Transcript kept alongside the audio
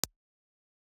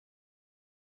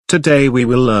Today we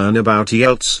will learn about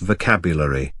IELTS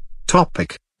vocabulary.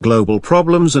 Topic: Global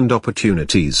problems and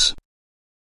opportunities.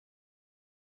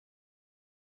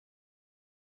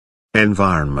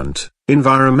 Environment,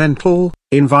 environmental,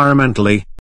 environmentally.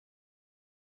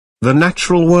 The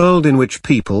natural world in which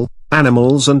people,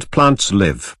 animals and plants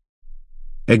live.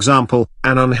 Example: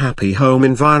 an unhappy home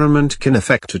environment can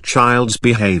affect a child's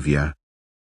behavior.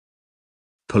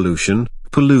 Pollution,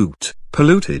 pollute,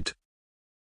 polluted.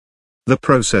 The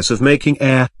process of making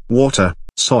air, water,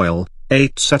 soil,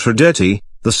 etc. dirty,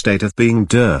 the state of being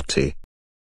dirty.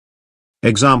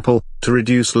 Example: to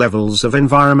reduce levels of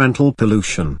environmental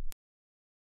pollution.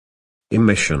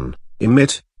 Emission,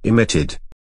 emit, emitted.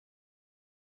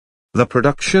 The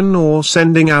production or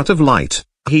sending out of light,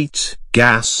 heat,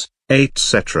 gas,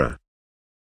 etc.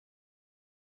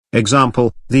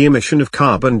 Example: the emission of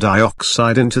carbon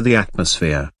dioxide into the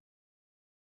atmosphere.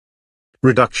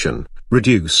 Reduction,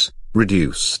 reduce,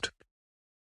 reduced.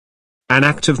 An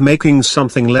act of making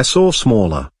something less or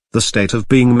smaller, the state of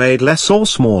being made less or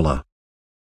smaller.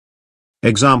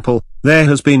 Example: there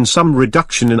has been some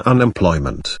reduction in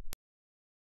unemployment.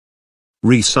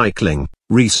 Recycling,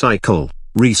 recycle,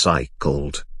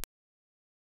 recycled.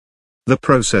 The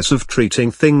process of treating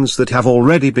things that have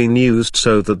already been used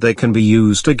so that they can be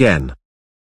used again.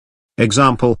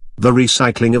 Example: the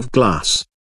recycling of glass.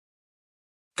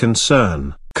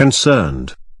 Concern,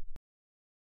 concerned.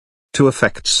 To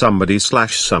affect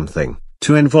somebody/something,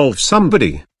 to involve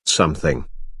somebody, something.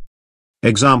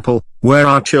 Example: where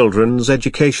our children's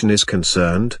education is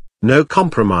concerned, no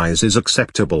compromise is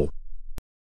acceptable.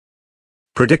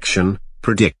 Prediction,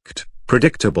 predict,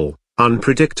 predictable,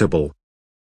 unpredictable.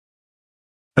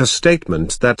 A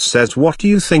statement that says what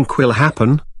you think will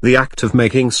happen, the act of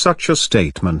making such a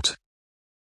statement.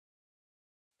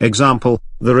 Example: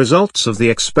 the results of the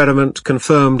experiment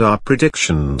confirmed our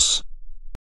predictions.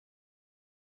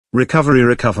 Recovery,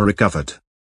 recovered.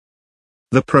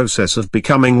 The process of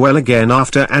becoming well again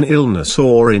after an illness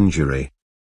or injury.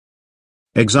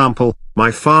 Example: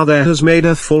 my father has made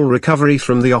a full recovery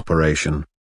from the operation.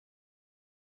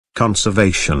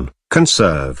 Conservation,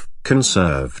 conserve,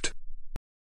 conserved.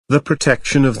 The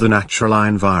protection of the natural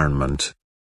environment.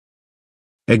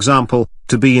 Example: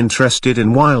 to be interested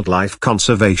in wildlife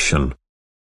conservation.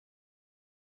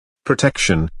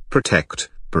 Protection, protect,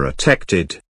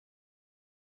 protected.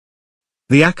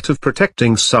 The act of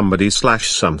protecting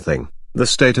somebody/something, the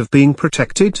state of being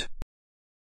protected.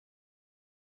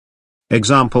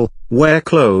 Example: wear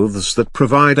clothes that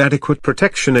provide adequate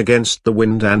protection against the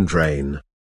wind and rain.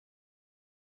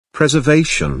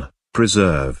 Preservation,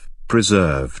 preserve,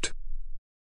 preserved.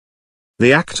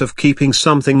 The act of keeping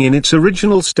something in its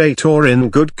original state or in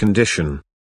good condition.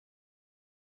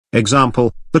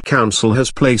 Example: the council has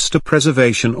placed a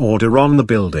preservation order on the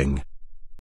building.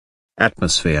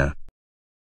 Atmosphere.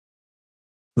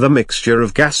 The mixture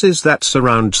of gases that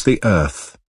surrounds the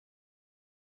earth.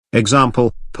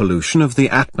 Example: pollution of the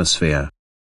atmosphere.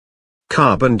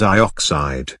 Carbon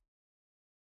dioxide.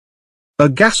 A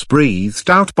gas breathed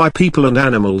out by people and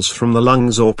animals from the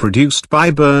lungs or produced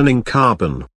by burning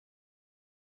carbon.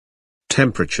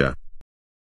 Temperature.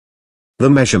 The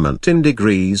measurement in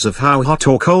degrees of how hot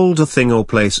or cold a thing or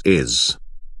place is.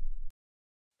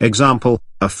 Example: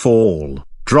 a fall,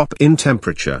 drop in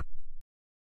temperature.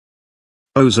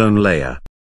 Ozone layer.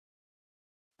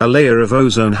 A layer of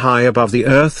ozone high above the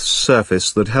Earth's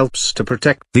surface that helps to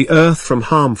protect the Earth from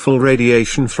harmful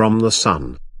radiation from the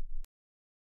sun.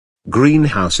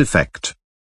 Greenhouse effect.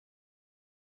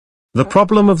 The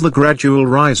problem of the gradual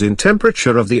rise in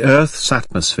temperature of the Earth's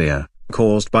atmosphere,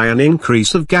 caused by an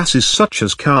increase of gases such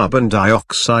as carbon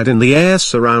dioxide in the air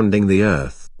surrounding the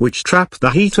Earth, which trap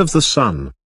the heat of the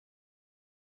sun.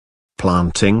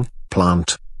 Planting,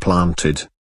 plant, planted.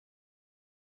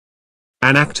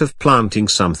 An act of planting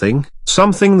something,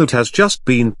 something that has just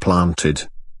been planted.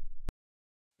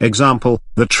 Example: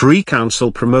 the tree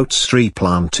council promotes tree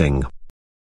planting.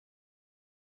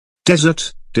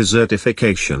 Desert,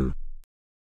 desertification.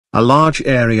 A large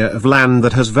area of land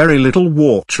that has very little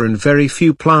water and very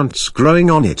few plants growing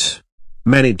on it.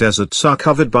 Many deserts are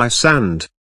covered by sand.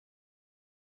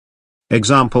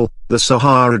 Example: the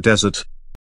Sahara Desert.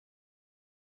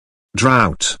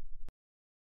 Drought.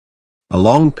 A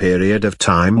long period of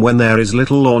time when there is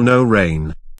little or no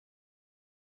rain.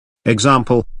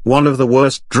 Example: one of the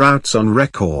worst droughts on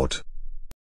record.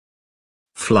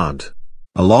 Flood.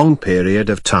 A long period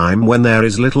of time when there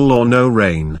is little or no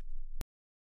rain.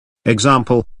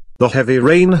 Example: the heavy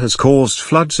rain has caused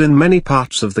floods in many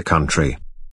parts of the country.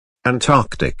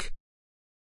 Antarctic.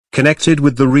 Connected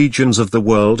with the regions of the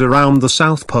world around the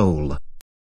South Pole.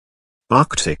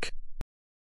 Arctic.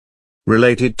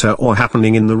 related to or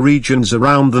happening in the regions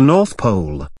around the North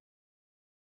Pole.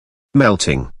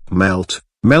 Melting, melt,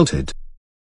 melted.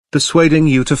 Persuading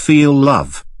you to feel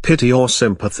love, pity or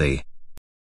sympathy.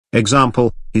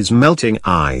 Example, his melting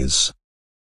eyes.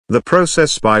 The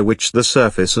process by which the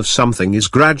surface of something is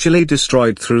gradually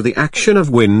destroyed through the action of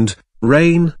wind,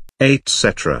 rain,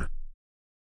 etc.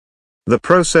 The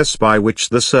process by which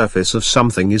the surface of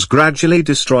something is gradually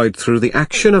destroyed through the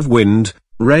action of wind,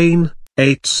 rain,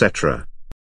 etc.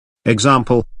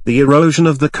 Example, the erosion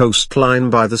of the coastline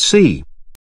by the sea.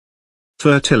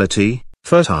 Fertility,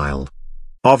 fertile.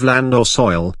 Of land or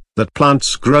soil, that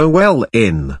plants grow well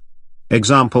in.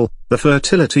 Example, the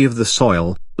fertility of the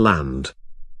soil, land.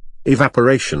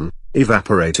 Evaporation,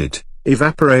 evaporated,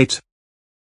 evaporate.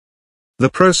 The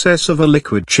process of a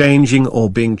liquid changing or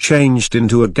being changed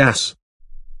into a gas.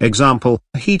 Example,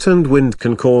 heat and wind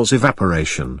can cause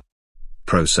evaporation.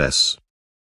 Process.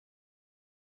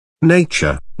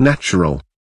 Nature, natural.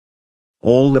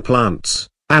 All the plants,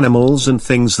 animals and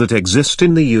things that exist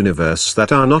in the universe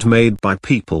that are not made by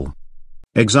people.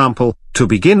 Example, to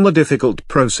begin the difficult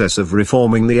process of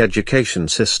reforming the education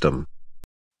system.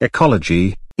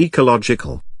 Ecology,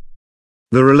 ecological.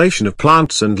 The relation of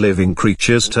plants and living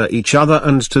creatures to each other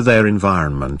and to their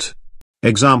environment.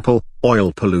 Example,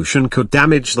 oil pollution could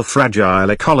damage the fragile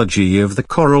ecology of the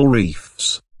coral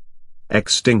reefs.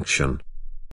 Extinction.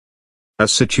 A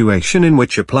situation in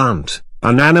which a plant,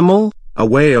 an animal, a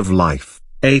way of life,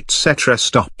 etc.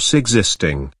 stops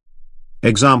existing.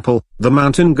 Example, the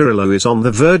mountain gorilla is on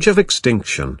the verge of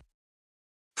extinction.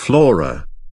 Flora.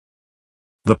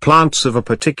 The plants of a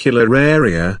particular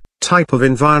area, type of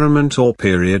environment or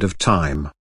period of time.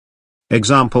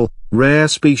 Example, rare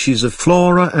species of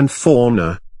flora and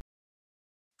fauna.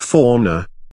 Fauna.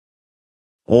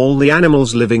 All the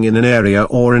animals living in an area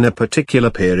or in a particular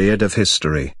period of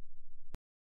history.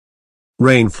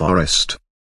 Rainforest.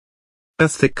 A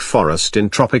thick forest in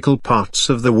tropical parts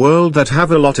of the world that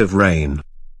have a lot of rain.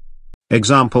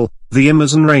 Example, the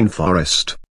Amazon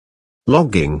rainforest.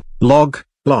 Logging, log,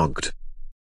 logged.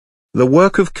 The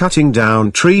work of cutting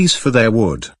down trees for their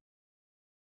wood.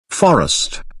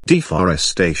 Forest,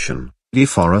 deforestation,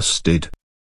 deforested.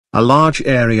 A large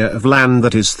area of land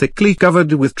that is thickly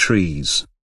covered with trees.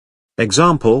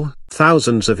 Example,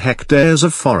 thousands of hectares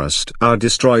of forest are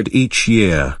destroyed each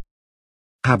year.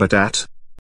 Habitat.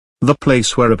 The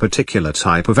place where a particular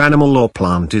type of animal or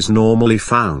plant is normally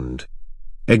found.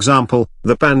 Example,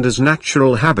 the panda's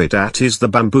natural habitat is the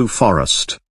bamboo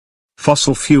forest.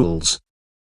 Fossil fuels.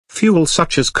 Fuel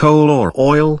such as coal or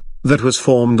oil, that was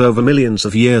formed over millions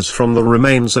of years from the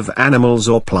remains of animals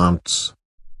or plants.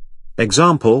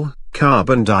 Example,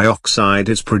 carbon dioxide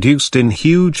is produced in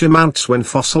huge amounts when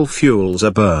fossil fuels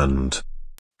are burned.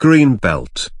 Green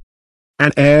belt.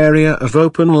 An area of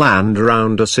open land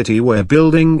around a city where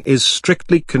building is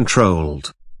strictly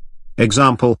controlled.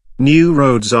 Example, new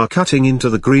roads are cutting into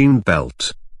the green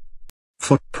belt.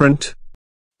 Footprint.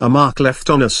 A mark left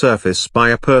on a surface by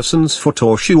a person's foot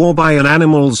or shoe or by an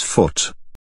animal's foot.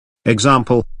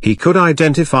 Example, he could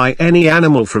identify any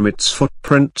animal from its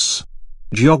footprints.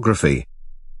 Geography.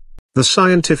 The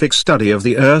scientific study of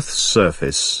the Earth's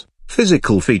surface,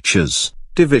 physical features,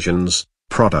 divisions,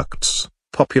 products,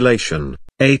 population,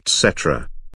 etc.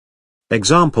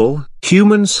 Example,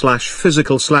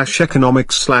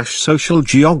 human/physical/economic/social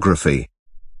geography.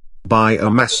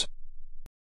 Biomass.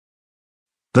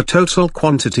 The total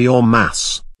quantity or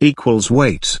mass, equals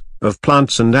weight, of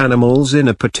plants and animals in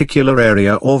a particular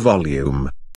area or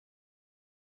volume.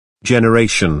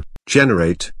 Generation,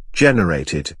 generate,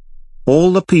 generated.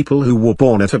 All the people who were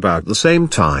born at about the same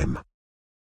time.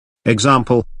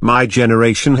 Example, my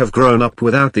generation have grown up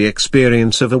without the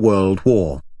experience of a world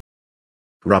war.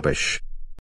 Rubbish.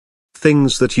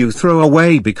 Things that you throw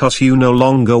away because you no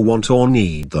longer want or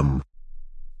need them.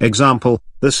 Example,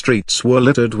 the streets were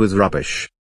littered with rubbish.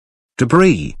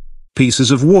 Debris.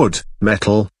 Pieces of wood,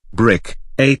 metal, brick,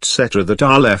 etc. that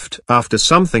are left after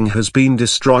something has been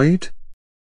destroyed.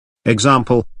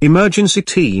 Example, emergency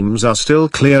teams are still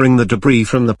clearing the debris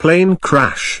from the plane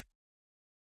crash.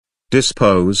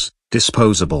 Dispose,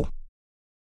 disposable.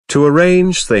 To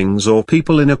arrange things or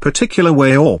people in a particular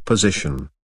way or position.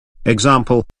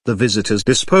 Example, the visitors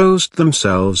disposed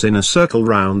themselves in a circle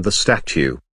round the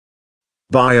statue.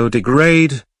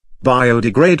 Biodegrade,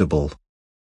 biodegradable.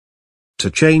 To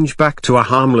change back to a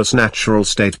harmless natural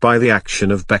state by the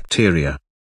action of bacteria.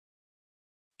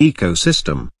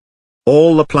 Ecosystem.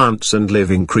 All the plants and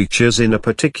living creatures in a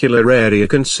particular area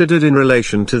considered in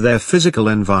relation to their physical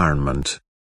environment.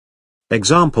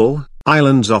 Example,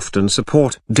 islands often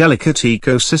support delicate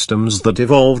ecosystems that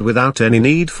evolved without any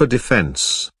need for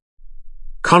defense.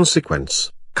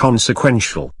 consequence,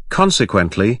 consequential,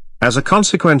 consequently, as a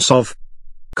consequence of,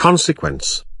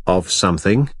 consequence, of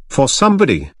something, for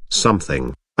somebody,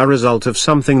 something, a result of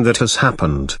something that has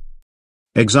happened.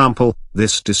 Example,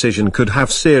 this decision could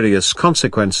have serious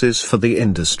consequences for the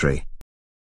industry.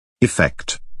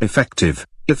 Effect, effective,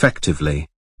 effectively.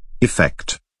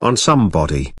 Effect, on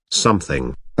somebody,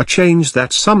 something, a change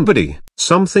that somebody,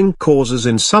 something causes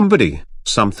in somebody,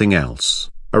 something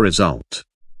else, a result.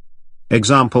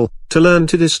 Example, to learn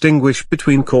to distinguish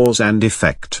between cause and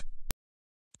effect.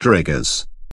 Triggers.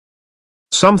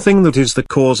 Something that is the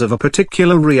cause of a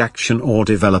particular reaction or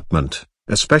development,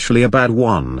 especially a bad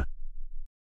one.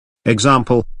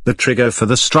 Example, the trigger for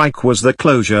the strike was the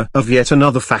closure of yet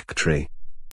another factory.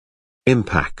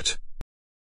 Impact.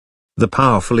 The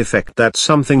powerful effect that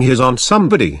something has on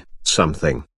somebody,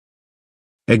 something.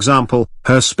 Example,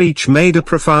 her speech made a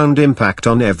profound impact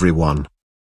on everyone.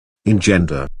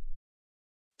 Engender.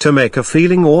 To make a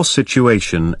feeling or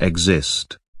situation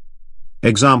exist.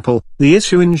 Example, the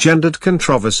issue engendered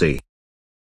controversy.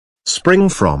 Spring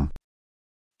from.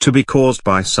 To be caused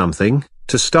by something,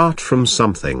 to start from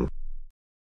something.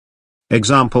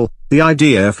 Example, the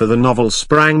idea for the novel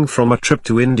sprang from a trip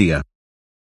to India.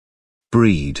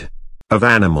 Breed. Of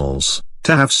animals,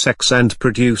 to have sex and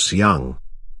produce young.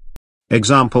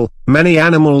 Example, many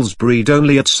animals breed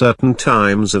only at certain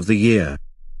times of the year.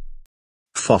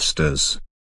 Fosters.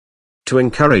 To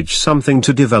encourage something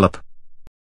to develop.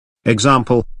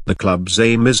 Example, the club's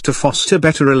aim is to foster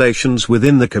better relations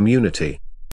within the community.